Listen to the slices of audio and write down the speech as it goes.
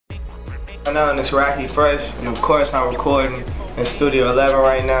Right now, it's Rockie Fresh, and of course I'm recording in Studio 11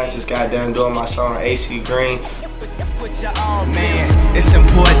 right now. Just got done doing my song AC Green. Man, it's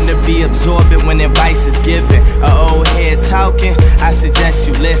important to be absorbent when advice is given. A old head talking, I suggest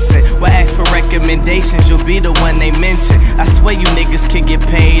you listen. Well, ask for recommendations, you'll be the one they mention. I swear you niggas can get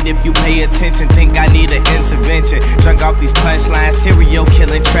paid if you pay attention. Think I need an intervention. Drunk off these punchlines, serial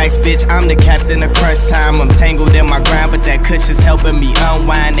killing tracks, bitch. I'm the captain of crunch time. I'm tangled in my grind, but that cushion's helping me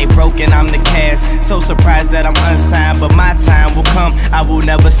unwind. They broken, I'm the cast. So surprised that I'm unsigned, but my time will come. I will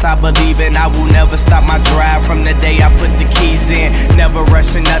never stop believing. I will never stop my drive from the day I put the keys in. Never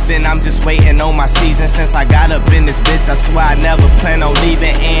rushing nothing, I'm just waiting on my season. Since I got up in this bitch, I swear I never plan on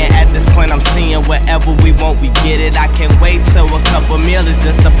leaving. And at this point I'm seeing whatever we want, we get it. I can't wait till a couple meal is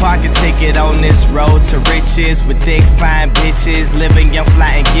just a pocket ticket on this road to riches. With thick, fine bitches, living young,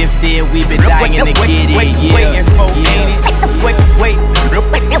 fly and gifted. We been dying to get it, yeah. Waiting for, ain't it? Wait,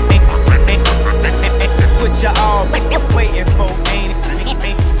 put your all waiting for, ain't it?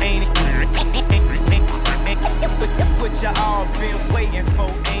 Put your all been waiting for,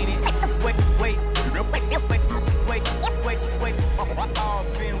 ain't it? Wait, all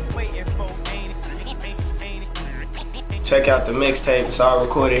been waiting for, ain't it? Check out the mixtape, it's all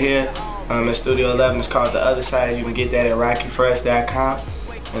recorded here in Studio 11. It's called The Other Side. You can get that at rockiefresh.com.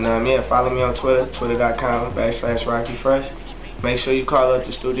 And yeah, follow me on Twitter, twitter.com/rockiefresh. Make sure you call up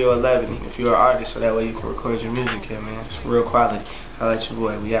to Studio 11 if you're an artist, so that way you can record your music here, man. It's real quality. I'll let your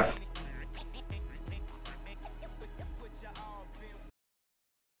boy, we out.